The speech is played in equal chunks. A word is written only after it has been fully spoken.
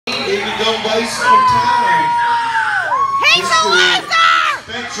even gonna waste no time. He's a loser!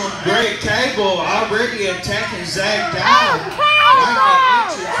 Spectrum Great Kable already attacking Zack down. Oh, Right in the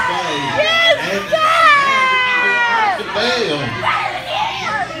entrance way. And the bell.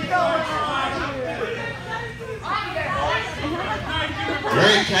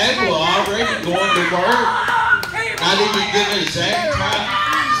 Great Kable already going to work. Not even giving Zack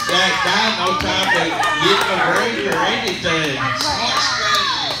down no time to get the ring or anything.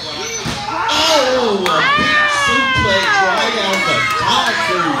 Oh, a big suplex right on the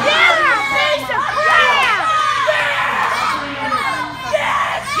concrete.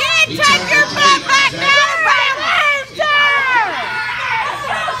 You take your butt back down,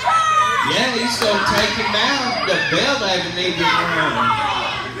 yeah, he's gonna take him out. The bell haven't even run.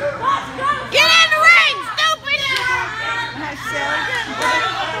 Get in the ring, stupid!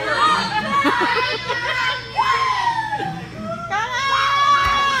 Come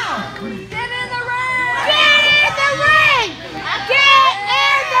on! Get in the ring! Get in the ring! Get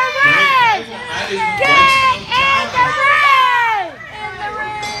in the ring! Get in the ring!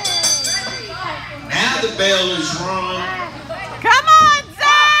 Now the bell is rung. Come on,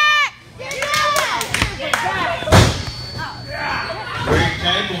 Zack! Great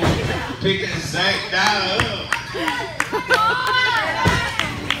Kable picking Zack down up.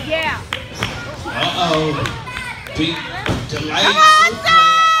 Yeah. Uh-oh. Delayed suplex.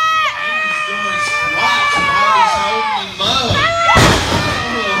 And he's doing squats while he's holding him up.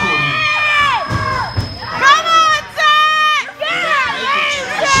 Come on, Zack!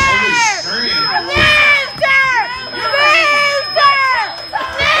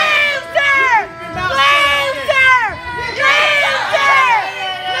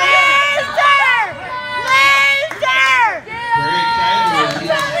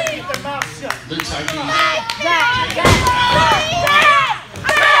 Looks like he's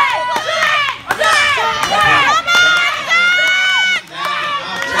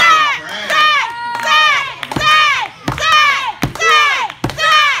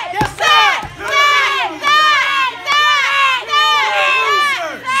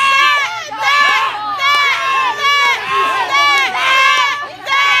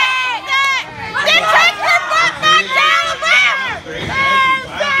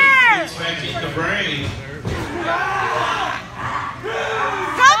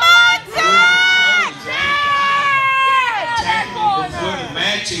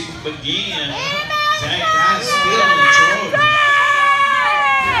begin. Zack guy's still in trouble.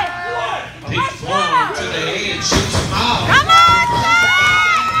 Big forward to the head, shoots him off. Come on,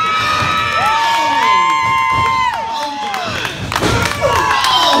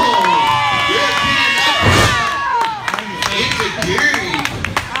 Insecurity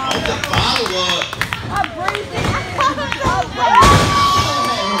on the follow-up. I'm breathing.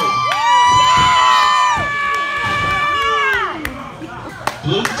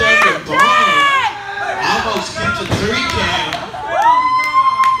 Blue Thunder Bomb almost gets a 3 count.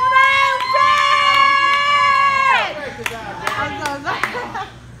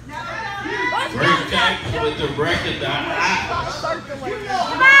 Great Zack with the record that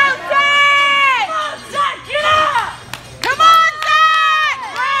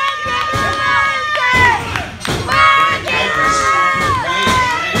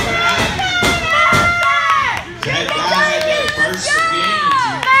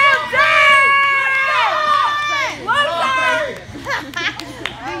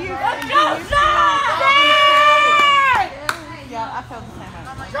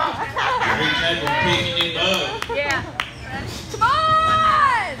picking him up. Yeah. Come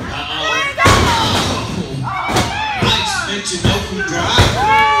on! Uh-oh. Nice mention open drive.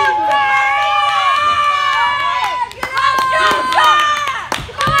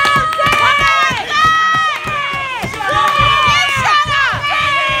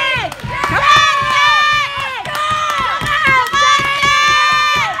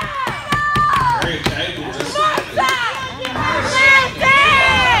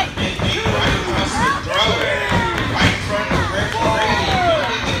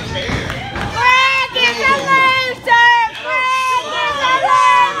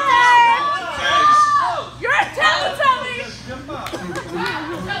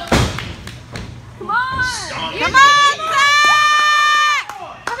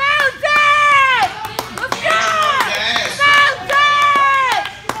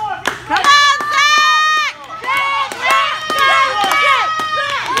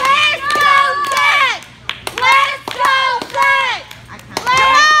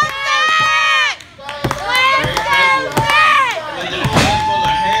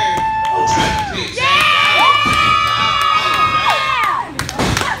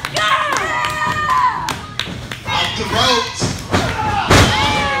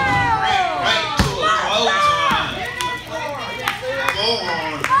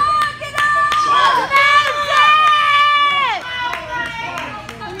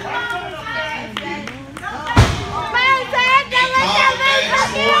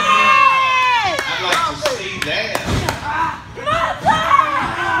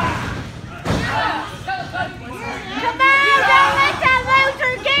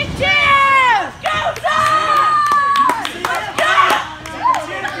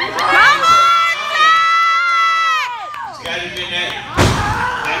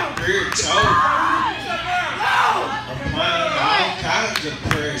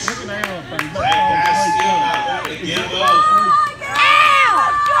 pressure. That guy's still not wanting to give up.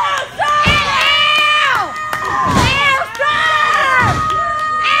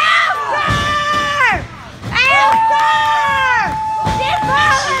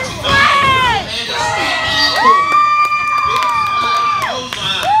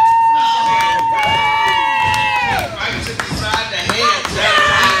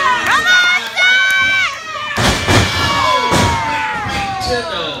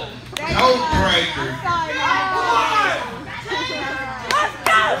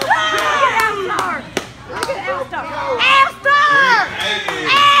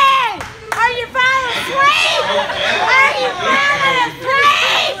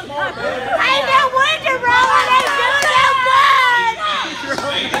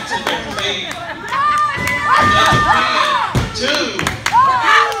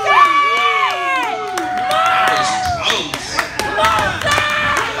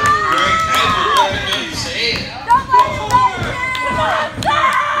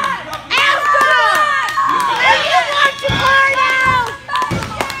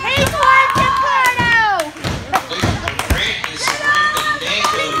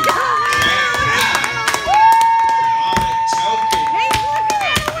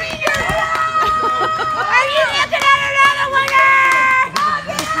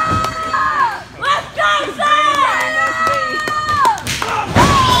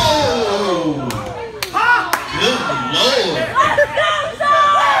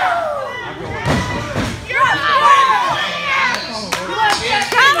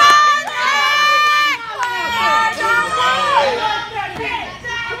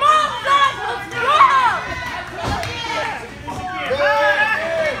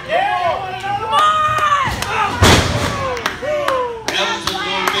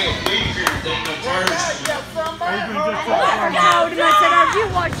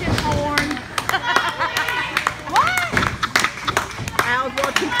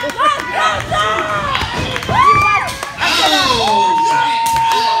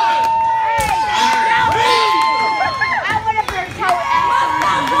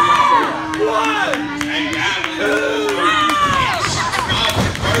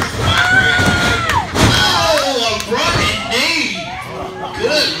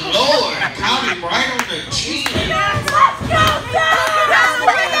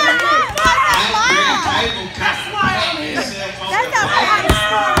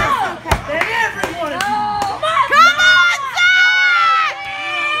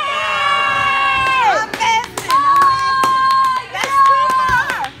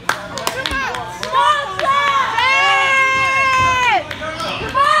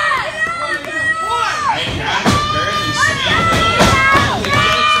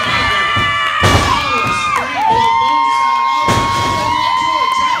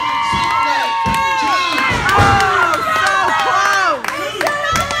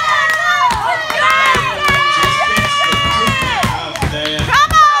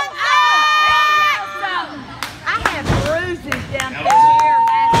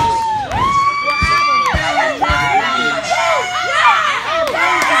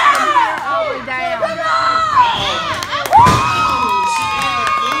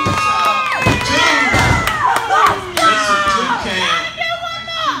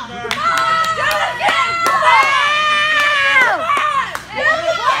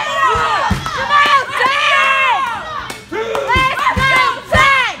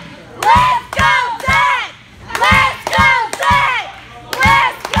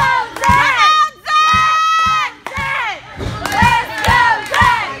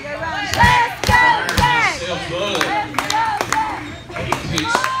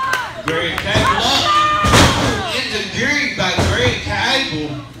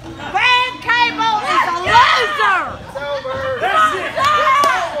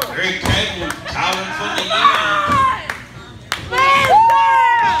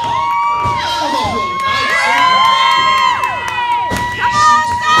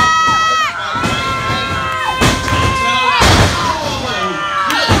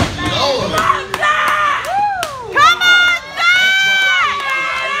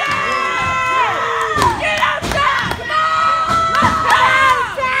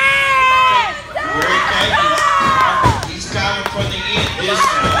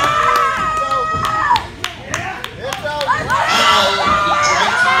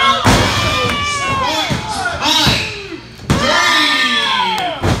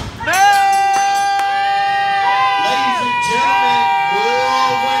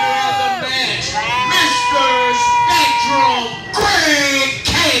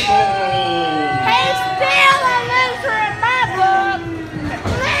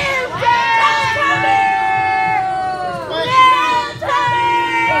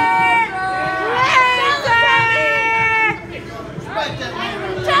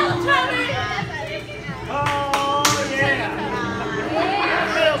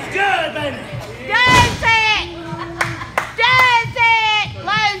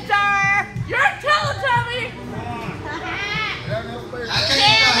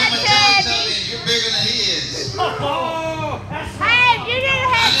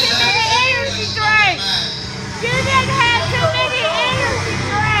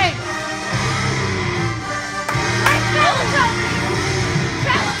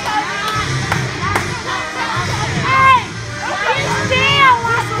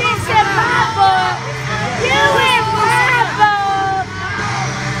 Kable!